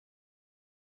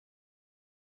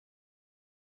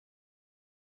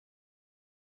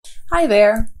Hi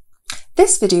there!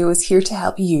 This video is here to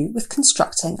help you with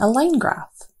constructing a line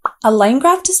graph. A line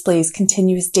graph displays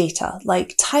continuous data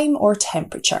like time or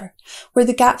temperature, where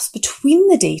the gaps between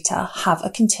the data have a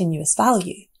continuous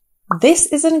value. This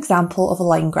is an example of a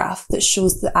line graph that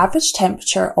shows the average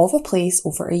temperature of a place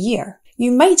over a year.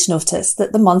 You might notice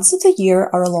that the months of the year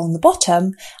are along the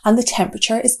bottom and the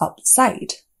temperature is up the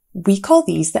side. We call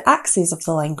these the axes of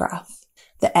the line graph.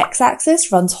 The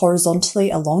x-axis runs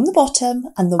horizontally along the bottom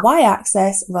and the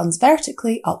y-axis runs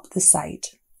vertically up the side.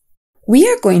 We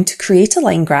are going to create a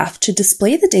line graph to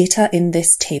display the data in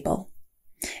this table.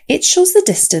 It shows the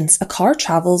distance a car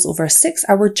travels over a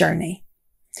 6-hour journey.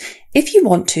 If you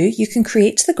want to, you can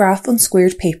create the graph on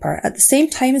squared paper at the same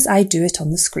time as I do it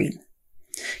on the screen.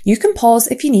 You can pause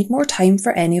if you need more time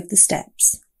for any of the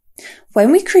steps.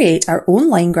 When we create our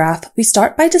own line graph, we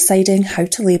start by deciding how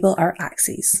to label our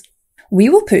axes. We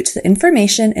will put the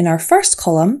information in our first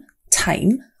column,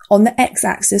 time, on the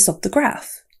x-axis of the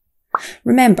graph.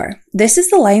 Remember, this is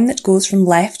the line that goes from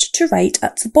left to right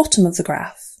at the bottom of the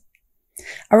graph.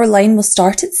 Our line will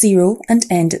start at 0 and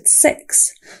end at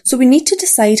 6, so we need to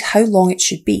decide how long it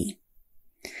should be.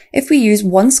 If we use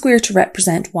 1 square to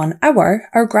represent 1 hour,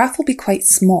 our graph will be quite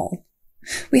small.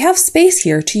 We have space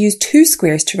here to use 2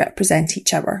 squares to represent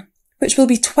each hour, which will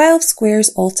be 12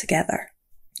 squares altogether.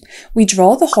 We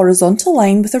draw the horizontal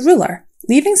line with a ruler,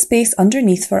 leaving space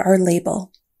underneath for our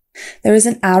label. There is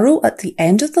an arrow at the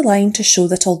end of the line to show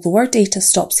that although our data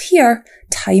stops here,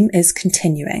 time is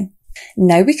continuing.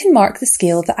 Now we can mark the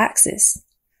scale of the axis.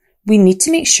 We need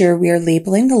to make sure we are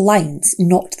labeling the lines,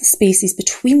 not the spaces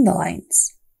between the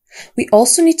lines. We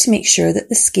also need to make sure that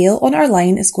the scale on our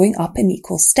line is going up in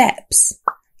equal steps.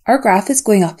 Our graph is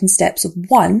going up in steps of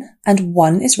 1, and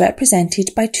 1 is represented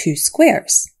by 2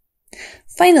 squares.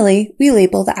 Finally, we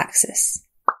label the axis.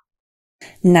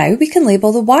 Now we can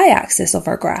label the y-axis of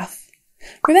our graph.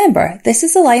 Remember, this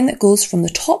is the line that goes from the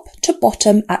top to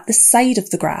bottom at the side of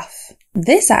the graph.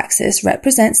 This axis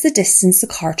represents the distance the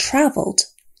car travelled.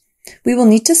 We will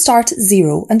need to start at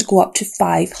 0 and go up to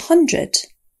 500.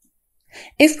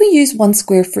 If we use 1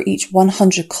 square for each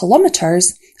 100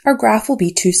 kilometres, our graph will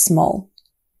be too small.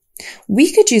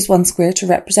 We could use 1 square to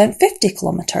represent 50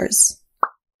 kilometres.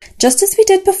 Just as we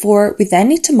did before, we then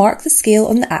need to mark the scale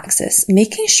on the axis,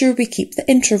 making sure we keep the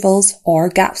intervals, or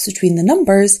gaps between the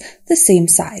numbers, the same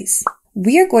size.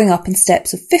 We are going up in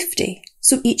steps of 50,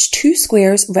 so each 2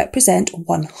 squares represent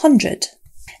 100.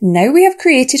 Now we have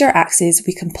created our axes,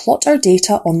 we can plot our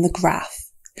data on the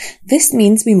graph. This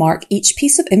means we mark each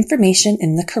piece of information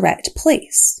in the correct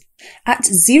place. At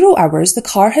 0 hours, the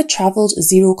car had travelled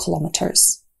 0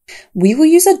 kilometres. We will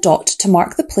use a dot to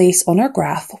mark the place on our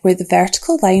graph where the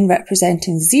vertical line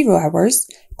representing 0 hours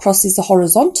crosses the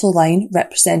horizontal line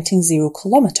representing 0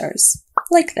 kilometres,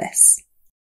 like this.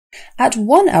 At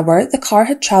 1 hour, the car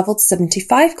had travelled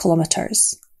 75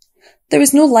 kilometres. There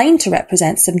is no line to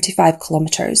represent 75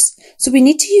 kilometres, so we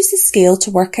need to use the scale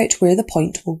to work out where the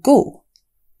point will go.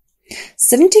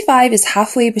 75 is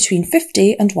halfway between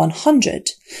 50 and 100,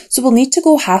 so we'll need to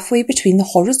go halfway between the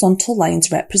horizontal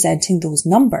lines representing those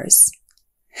numbers.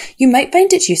 You might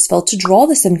find it useful to draw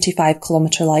the 75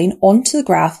 kilometre line onto the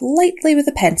graph lightly with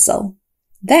a pencil.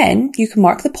 Then you can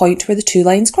mark the point where the 2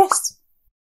 lines cross.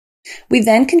 We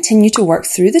then continue to work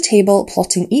through the table,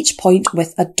 plotting each point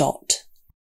with a dot.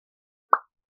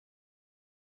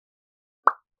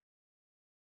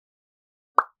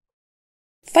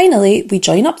 Finally, we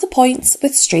join up the points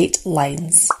with straight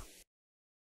lines.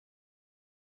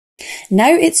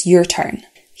 Now it's your turn.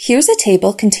 Here's a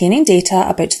table containing data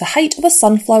about the height of a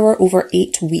sunflower over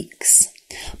 8 weeks.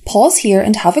 Pause here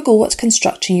and have a go at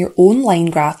constructing your own line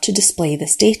graph to display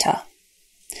this data.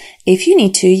 If you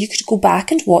need to, you could go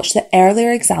back and watch the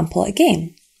earlier example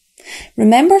again.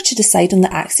 Remember to decide on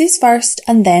the axes first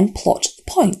and then plot the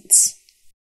points.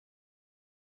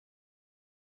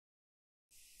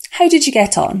 How did you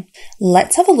get on?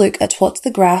 Let's have a look at what the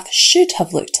graph should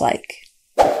have looked like.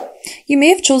 You may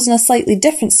have chosen a slightly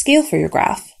different scale for your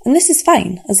graph, and this is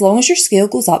fine, as long as your scale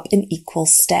goes up in equal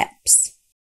steps.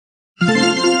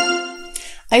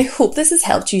 I hope this has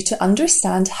helped you to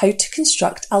understand how to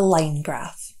construct a line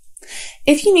graph.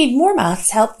 If you need more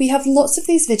maths help, we have lots of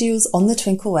these videos on the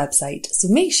Twinkl website, so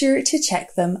make sure to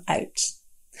check them out.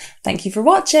 Thank you for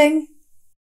watching!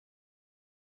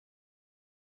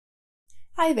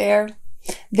 Hi there!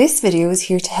 This video is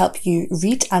here to help you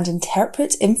read and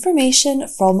interpret information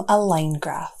from a line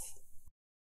graph.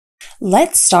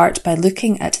 Let's start by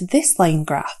looking at this line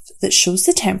graph that shows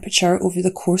the temperature over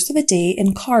the course of a day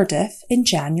in Cardiff in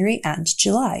January and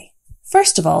July.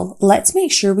 First of all, let's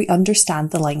make sure we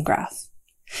understand the line graph.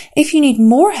 If you need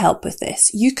more help with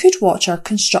this, you could watch our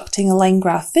Constructing a Line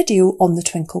Graph video on the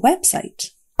Twinkl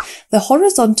website. The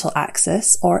horizontal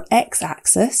axis, or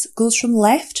x-axis, goes from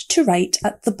left to right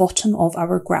at the bottom of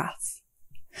our graph.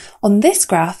 On this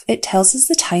graph, it tells us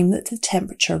the time that the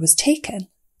temperature was taken.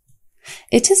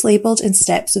 It is labelled in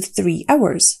steps of 3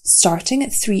 hours, starting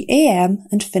at 3 AM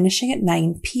and finishing at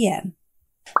 9 PM.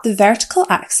 The vertical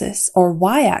axis, or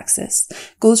y-axis,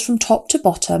 goes from top to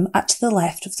bottom at the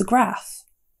left of the graph.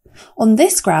 On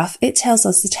this graph, it tells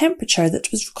us the temperature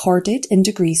that was recorded in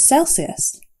degrees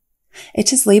Celsius.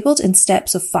 It is labelled in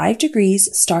steps of 5 degrees,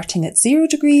 starting at 0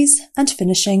 degrees and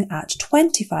finishing at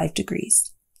 25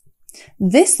 degrees.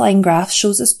 This line graph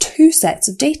shows us 2 sets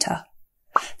of data.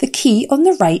 The key on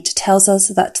the right tells us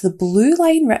that the blue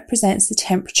line represents the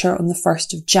temperature on the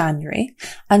 1st of January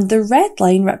and the red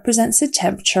line represents the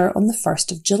temperature on the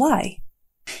 1st of July.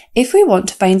 If we want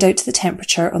to find out the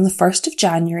temperature on the 1st of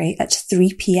January at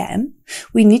 3 PM,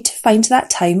 we need to find that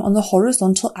time on the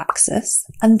horizontal axis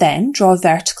and then draw a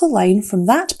vertical line from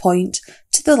that point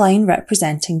to the line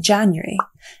representing January,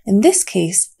 in this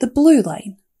case the blue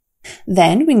line.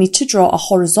 Then we need to draw a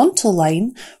horizontal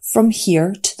line from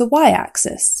here to the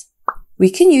y-axis.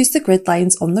 We can use the grid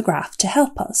lines on the graph to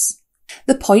help us.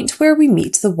 The point where we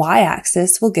meet the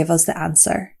y-axis will give us the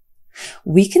answer.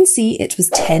 We can see it was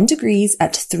 10 degrees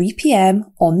at 3 PM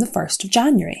on the 1st of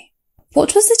January.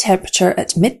 What was the temperature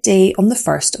at midday on the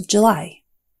 1st of July?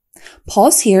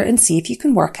 Pause here and see if you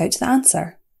can work out the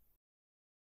answer.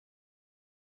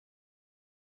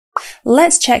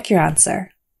 Let's check your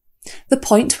answer. The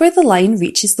point where the line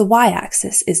reaches the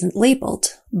y-axis isn't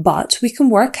labelled, but we can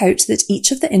work out that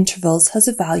each of the intervals has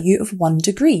a value of 1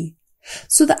 degree.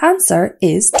 So the answer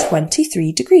is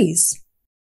 23 degrees.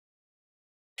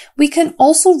 We can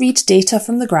also read data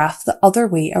from the graph the other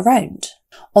way around.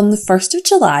 On the 1st of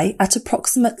July, at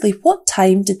approximately what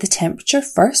time did the temperature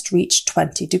first reach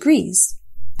 20 degrees?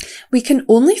 We can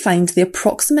only find the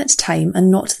approximate time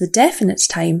and not the definite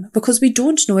time because we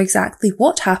don't know exactly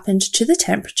what happened to the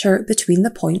temperature between the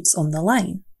points on the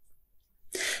line.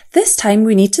 This time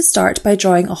we need to start by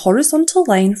drawing a horizontal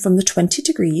line from the 20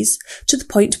 degrees to the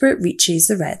point where it reaches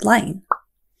the red line.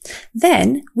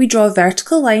 Then we draw a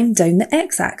vertical line down the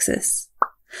x-axis.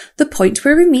 The point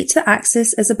where we meet the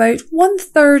axis is about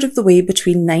 1/3 of the way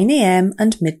between 9 AM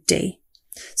and midday.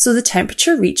 So the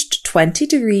temperature reached 20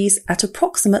 degrees at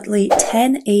approximately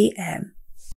 10 AM.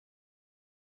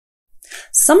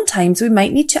 Sometimes we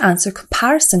might need to answer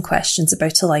comparison questions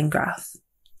about a line graph.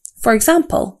 For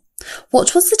example,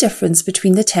 what was the difference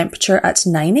between the temperature at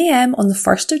 9 AM on the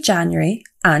 1st of January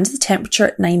and the temperature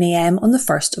at 9 AM on the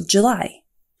 1st of July?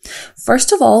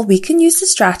 First of all, we can use the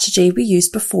strategy we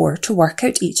used before to work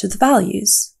out each of the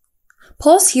values.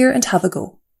 Pause here and have a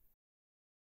go.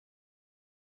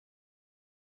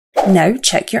 Now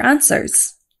check your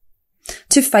answers.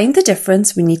 To find the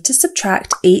difference, we need to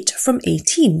subtract 8 from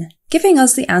 18, giving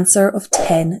us the answer of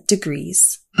 10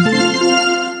 degrees.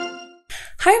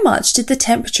 How much did the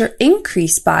temperature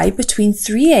increase by between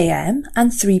 3 AM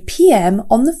and 3 PM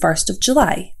on the 1st of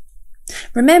July?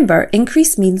 Remember,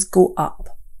 increase means go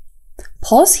up.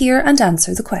 Pause here and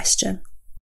answer the question.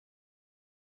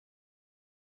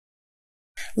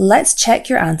 Let's check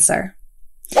your answer.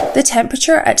 The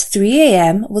temperature at 3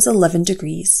 AM was 11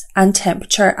 degrees and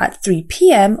temperature at 3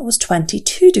 PM was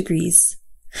 22 degrees.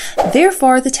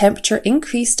 Therefore, the temperature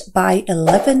increased by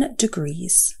 11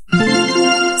 degrees.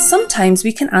 Sometimes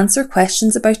we can answer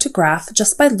questions about a graph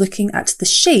just by looking at the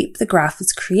shape the graph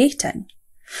is creating.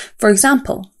 For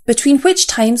example, between which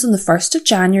times on the 1st of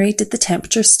January did the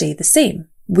temperature stay the same?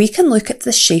 We can look at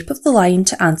the shape of the line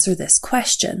to answer this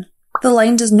question. The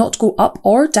line does not go up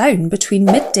or down between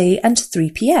midday and 3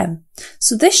 PM,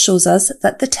 so this shows us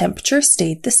that the temperature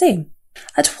stayed the same.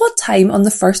 At what time on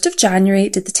the 1st of January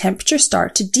did the temperature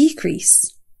start to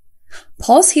decrease?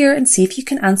 Pause here and see if you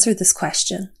can answer this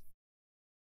question.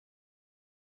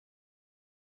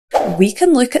 We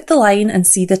can look at the line and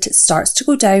see that it starts to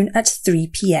go down at 3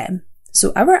 PM.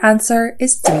 So our answer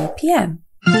is 3 PM.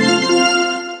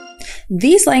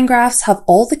 These line graphs have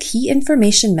all the key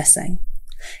information missing.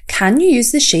 Can you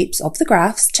use the shapes of the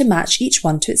graphs to match each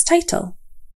one to its title?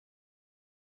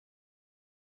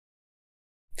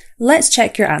 Let's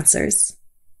check your answers.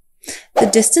 The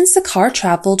distance the car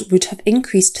travelled would have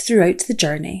increased throughout the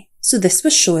journey, so this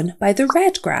was shown by the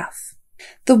red graph.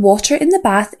 The water in the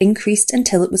bath increased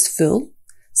until it was full,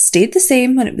 stayed the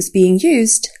same when it was being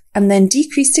used, and then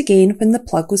decreased again when the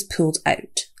plug was pulled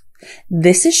out.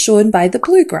 This is shown by the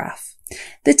blue graph.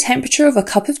 The temperature of a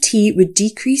cup of tea would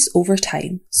decrease over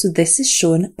time, so this is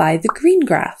shown by the green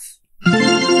graph.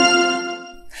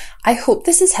 I hope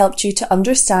this has helped you to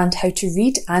understand how to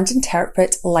read and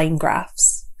interpret line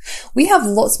graphs. We have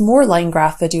lots more line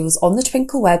graph videos on the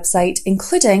Twinkl website,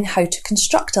 including how to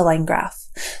construct a line graph.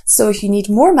 So if you need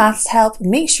more maths help,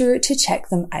 make sure to check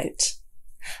them out.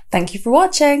 Thank you for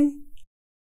watching.